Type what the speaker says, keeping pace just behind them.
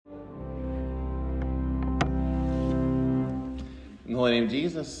In the holy name of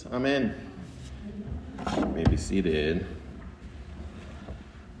Jesus, amen. You may be seated.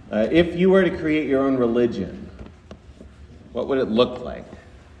 If you were to create your own religion, what would it look like?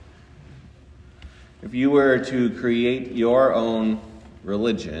 If you were to create your own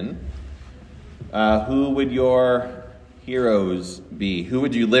religion, who would your heroes be? Who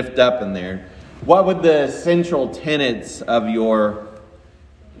would you lift up in there? What would the central tenets of your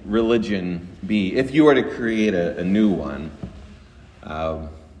religion be if you were to create a new one?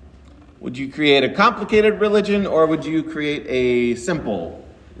 Would you create a complicated religion, or would you create a simple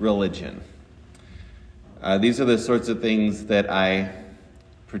religion? These are the sorts of things that I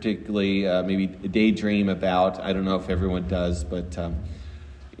particularly maybe daydream about. I don't know if everyone does, but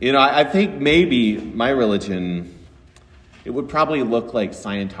I think maybe my religion, it would probably look like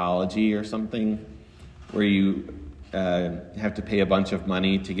Scientology or something, where you have to pay a bunch of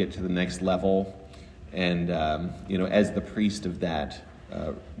money to get to the next level. And, as the priest of that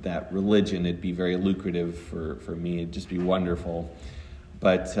religion, it'd be very lucrative for me. It'd just be wonderful.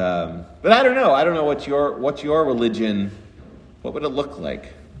 But I don't know. I don't know what's your religion. What would it look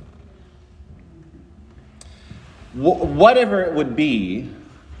like? Whatever it would be,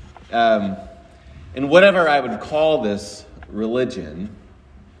 and whatever I would call this religion,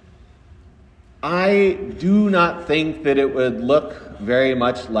 I do not think that it would look very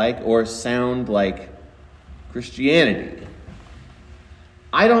much like or sound like Christianity.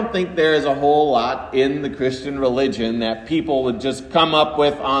 I don't think there is a whole lot in the Christian religion that people would just come up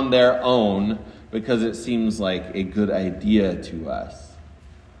with on their own because it seems like a good idea to us.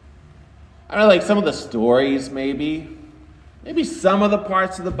 I don't know, like some of the stories maybe some of the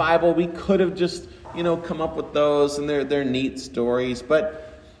parts of the Bible we could have just, come up with those, and they're neat stories.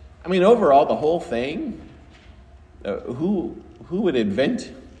 But, overall, the whole thing, who would invent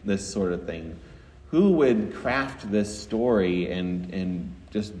this sort of thing? Who would craft this story and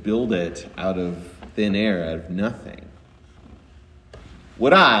just build it out of thin air, out of nothing?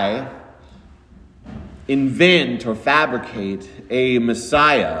 Would I invent or fabricate a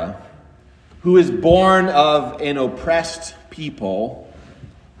Messiah who is born of an oppressed people?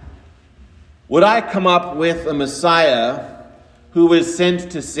 Would I come up with a Messiah who was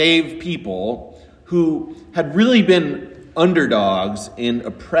sent to save people who had really been underdogs and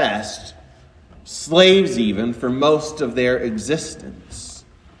oppressed, slaves even, for most of their existence?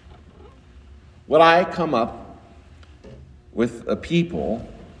 Would I come up with a people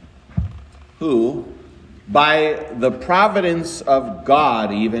who, by the providence of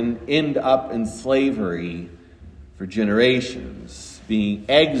God, even end up in slavery for generations, being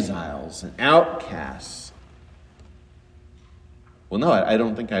exiles and outcasts? Well, no, I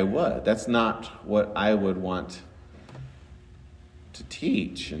don't think I would. That's not what I would want to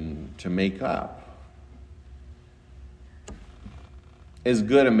teach and to make up. As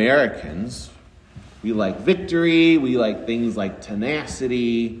good Americans, we like victory, we like things like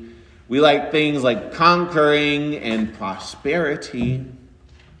tenacity, we like things like conquering and prosperity.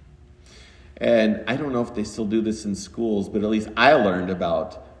 And I don't know if they still do this in schools, but at least I learned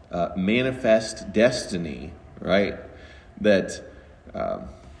about manifest destiny, right? That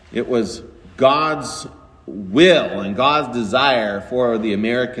it was God's will and God's desire for the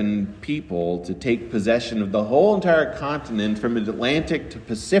American people to take possession of the whole entire continent from Atlantic to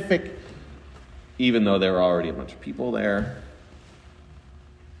Pacific, even though there were already a bunch of people there.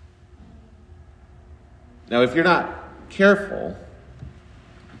 Now, if you're not careful,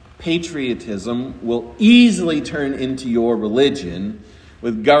 patriotism will easily turn into your religion,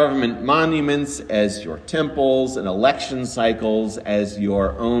 with government monuments as your temples and election cycles as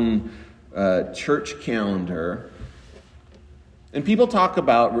your own church calendar. And people talk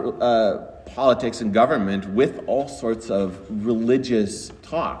about politics and government with all sorts of religious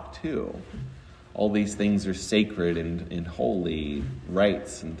talk, too. All these things are sacred and holy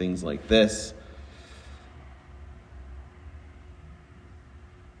rites and things like this.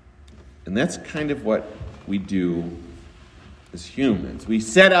 And that's kind of what we do as humans. We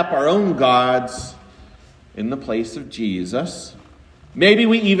set up our own gods in the place of Jesus. Maybe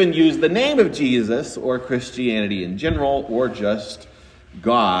we even use the name of Jesus or Christianity in general, or just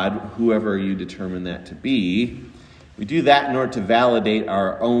God, whoever you determine that to be. We do that in order to validate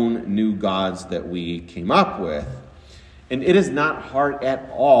our own new gods that we came up with. And it is not hard at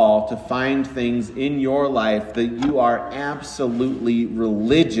all to find things in your life that you are absolutely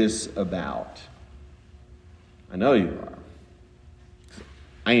religious about. I know you are.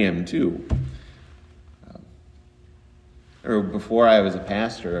 I am too. Before I was a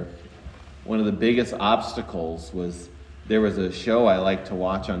pastor, one of the biggest obstacles was there was a show I like to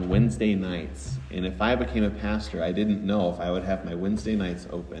watch on Wednesday nights. And if I became a pastor, I didn't know if I would have my Wednesday nights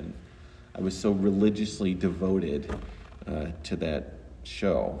open. I was so religiously devoted to that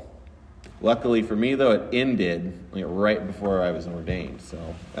show. Luckily for me, though, it ended right before I was ordained,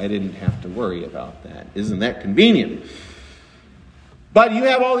 so I didn't have to worry about that. Isn't that convenient? But you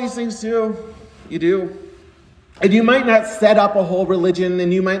have all these things too. You do. And you might not set up a whole religion,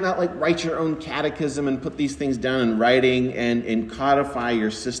 and you might not write your own catechism and put these things down in writing and codify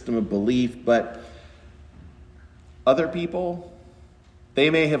your system of belief, but other people, they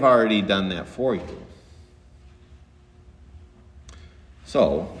may have already done that for you.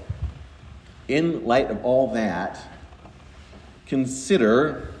 So, in light of all that,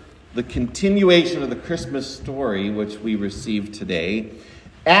 consider the continuation of the Christmas story which we received today.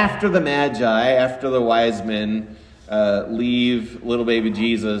 After the Magi, after the wise men leave little baby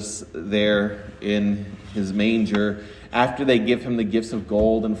Jesus there in his manger, after they give him the gifts of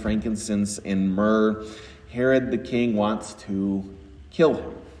gold and frankincense and myrrh, Herod the king wants to kill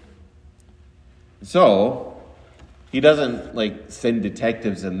him. So he doesn't send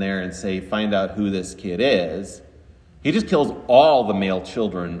detectives in there and say, find out who this kid is. He just kills all the male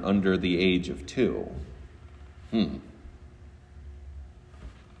children under the age of 2.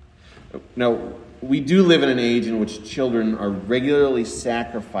 Now, we do live in an age in which children are regularly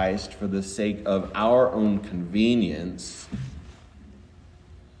sacrificed for the sake of our own convenience.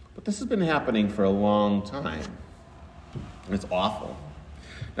 But this has been happening for a long time. It's awful.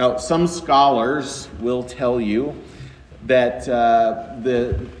 Now, some scholars will tell you that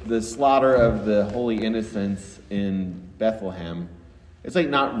the slaughter of the holy innocents in Bethlehem, it's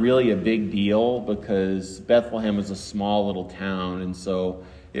not really a big deal because Bethlehem is a small little town, and so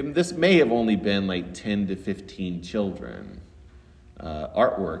this may have only been 10 to 15 children.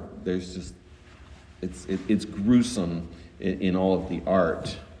 Artwork, there's just it's gruesome in all of the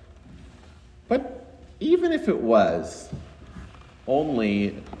art. But even if it was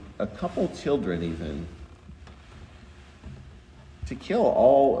only a couple children, even to kill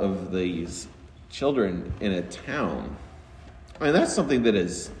all of these children in a town, that's something that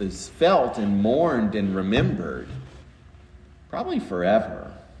is felt and mourned and remembered probably forever.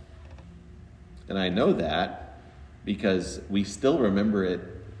 And I know that because we still remember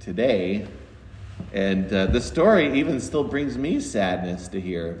it today. And the story even still brings me sadness to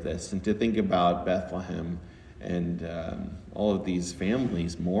hear of this and to think about Bethlehem and all of these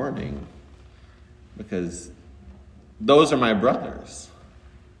families mourning, because those are my brothers.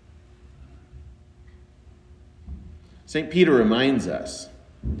 St. Peter reminds us,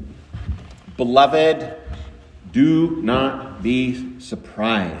 beloved, do not be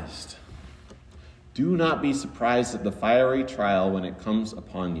surprised. Do not be surprised at the fiery trial when it comes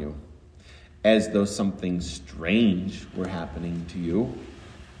upon you, as though something strange were happening to you.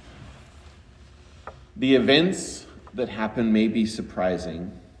 The events that happen may be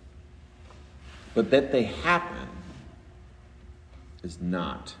surprising, but that they happen is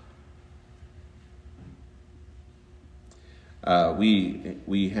not.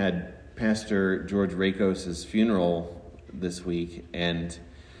 We had Pastor George Rakos' funeral this week, and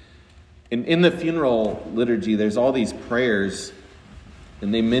in the funeral liturgy, there's all these prayers,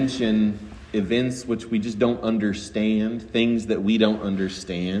 and they mention events which we just don't understand, things that we don't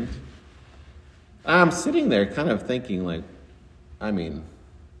understand. I'm sitting there kind of thinking I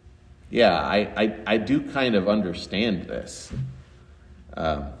do kind of understand this.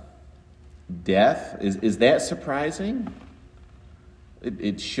 Death, is that surprising?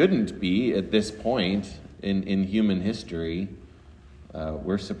 It shouldn't be at this point in human history.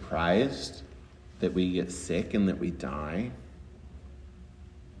 We're surprised that we get sick and that we die.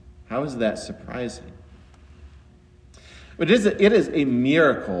 How is that surprising? But it is a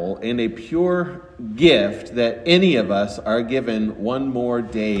miracle and a pure gift that any of us are given one more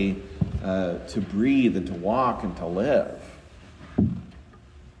day to breathe and to walk and to live.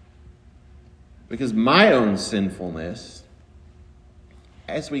 Because my own sinfulness,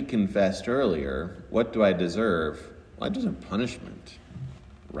 as we confessed earlier, what do I deserve? Well, I deserve punishment,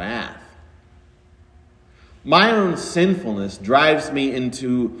 wrath. My own sinfulness drives me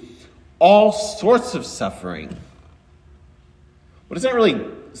into all sorts of suffering. But it's not really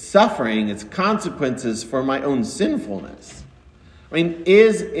suffering, it's consequences for my own sinfulness.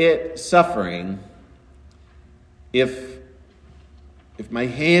 Is it suffering if my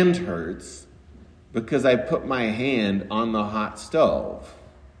hand hurts because I put my hand on the hot stove?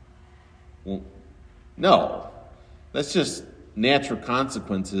 Well, no. That's just natural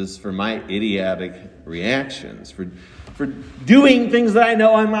consequences for my idiotic reactions, for doing things that I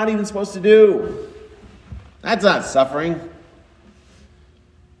know I'm not even supposed to do. That's not suffering.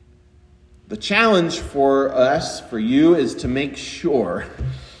 The challenge for us, for you, is to make sure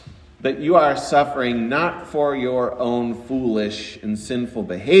that you are suffering not for your own foolish and sinful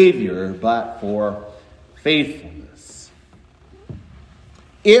behavior, but for faithfulness.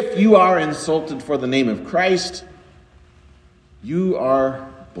 If you are insulted for the name of Christ, you are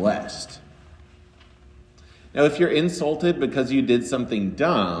blessed. Now, if you're insulted because you did something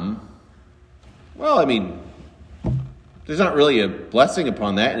dumb, well, there's not really a blessing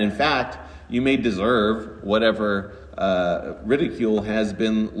upon that. And in fact, you may deserve whatever ridicule has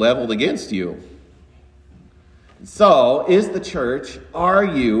been leveled against you. So, is the church, are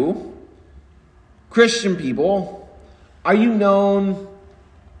you, Christian people, are you known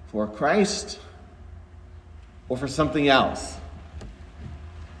for Christ or for something else?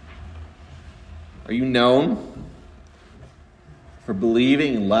 Are you known for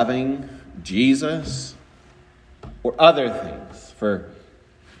believing and loving Jesus or other things, for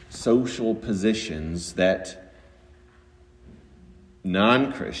social positions that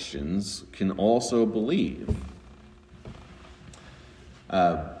non-Christians can also believe?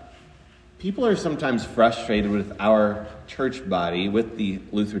 People are sometimes frustrated with our church body, with the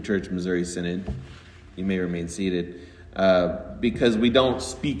Lutheran Church Missouri Synod. You may remain seated. Because we don't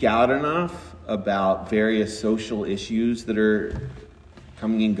speak out enough about various social issues that are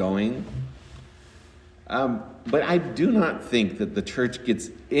coming and going. But I do not think that the church gets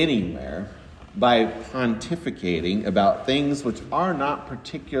anywhere by pontificating about things which are not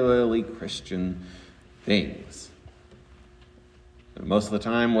particularly Christian things. And most of the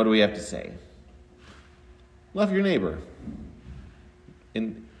time, what do we have to say? Love your neighbor.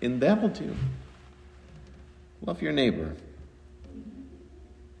 And that will too. Love your neighbor.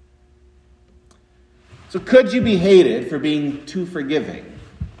 So could you be hated for being too forgiving?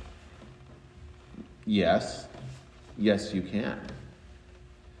 Yes. Yes, you can.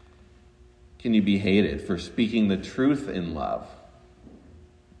 Can you be hated for speaking the truth in love?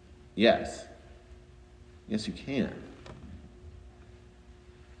 Yes. Yes, you can.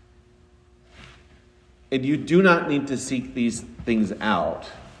 And you do not need to seek these things out,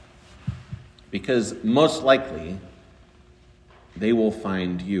 because most likely they will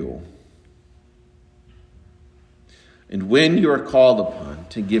find you. And when you are called upon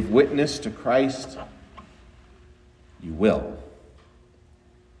to give witness to Christ, you will.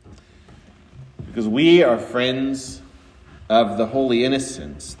 Because we are friends of the holy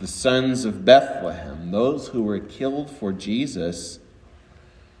innocents, the sons of Bethlehem, those who were killed for Jesus.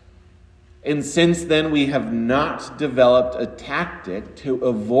 And since then, we have not developed a tactic to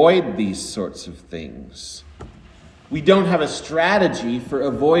avoid these sorts of things. We don't have a strategy for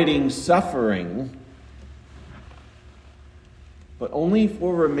avoiding suffering, but only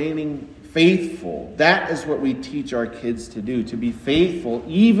for remaining faithful. That is what we teach our kids to do, to be faithful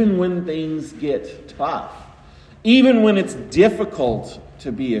even when things get tough, even when it's difficult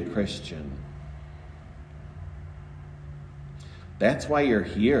to be a Christian. That's why you're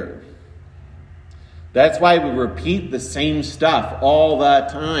here. That's why we repeat the same stuff all the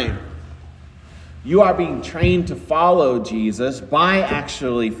time. You are being trained to follow Jesus by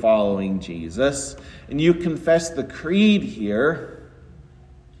actually following Jesus. And you confess the creed here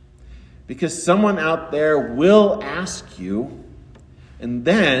because someone out there will ask you, and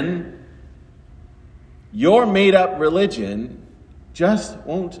then your made-up religion just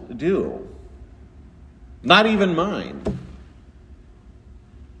won't do. Not even mine.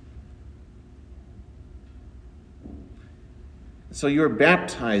 So you are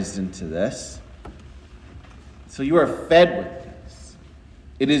baptized into this. So you are fed with this.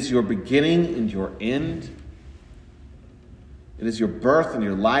 It is your beginning and your end. It is your birth and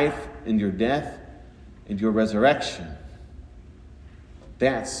your life and your death and your resurrection.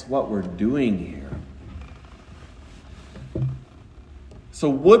 That's what we're doing here.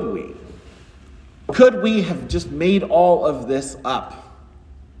 So could we have just made all of this up?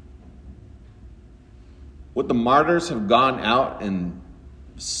 Would the martyrs have gone out and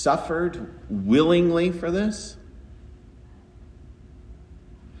suffered willingly for this?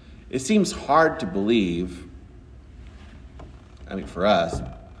 It seems hard to believe, for us,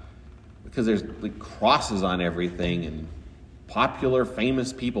 because there's crosses on everything and popular,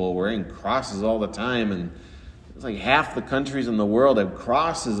 famous people wearing crosses all the time, and it's like half the countries in the world have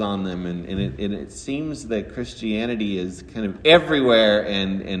crosses on them, and it seems that Christianity is kind of everywhere,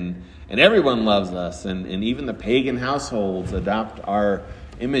 and everyone loves us, and even the pagan households adopt our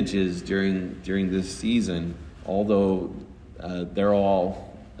images during this season, although they're all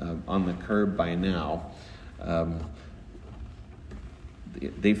on the curb by now.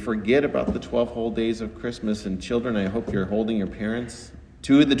 They forget about the 12 whole days of Christmas. And children, I hope you're holding your parents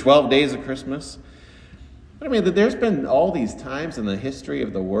to the 12 days of Christmas. But I mean, there's been all these times in the history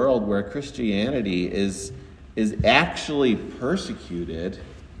of the world where Christianity is actually persecuted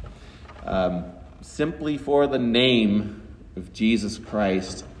simply for the name of Jesus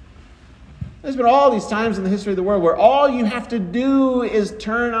Christ. There's been all these times in the history of the world where all you have to do is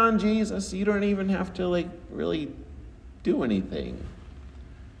turn on Jesus. You don't even have to really do anything.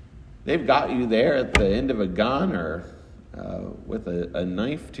 They've got you there at the end of a gun or with a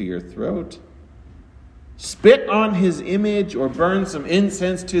knife to your throat. Spit on his image or burn some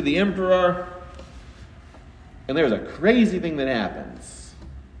incense to the emperor. And there's a crazy thing that happens.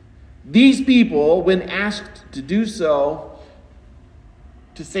 These people, when asked to do so,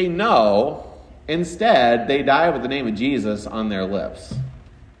 to say no, instead they die with the name of Jesus on their lips.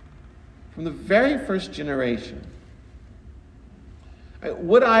 From the very first generation.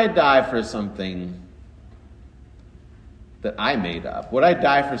 Would I die for something that I made up? Would I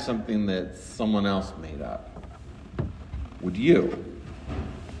die for something that someone else made up? Would you?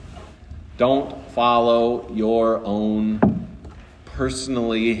 Don't follow your own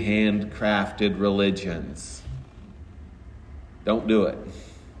personally handcrafted religions. Don't do it.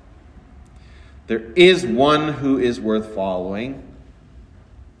 There is one who is worth following,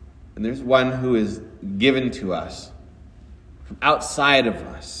 and there's one who is given to us from outside of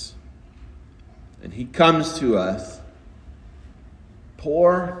us. And he comes to us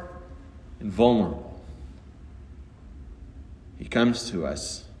poor and vulnerable. He comes to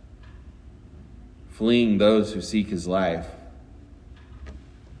us fleeing those who seek his life.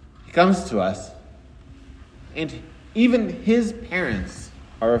 He comes to us, and even his parents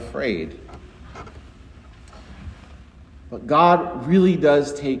are afraid. But God really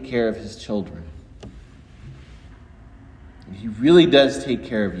does take care of his children. And he really does take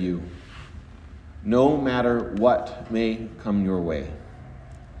care of you, no matter what may come your way.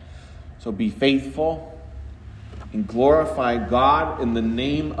 So be faithful and glorify God in the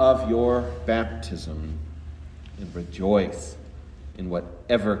name of your baptism, and rejoice in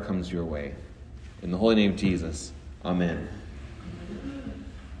whatever comes your way. In the holy name of Jesus, amen.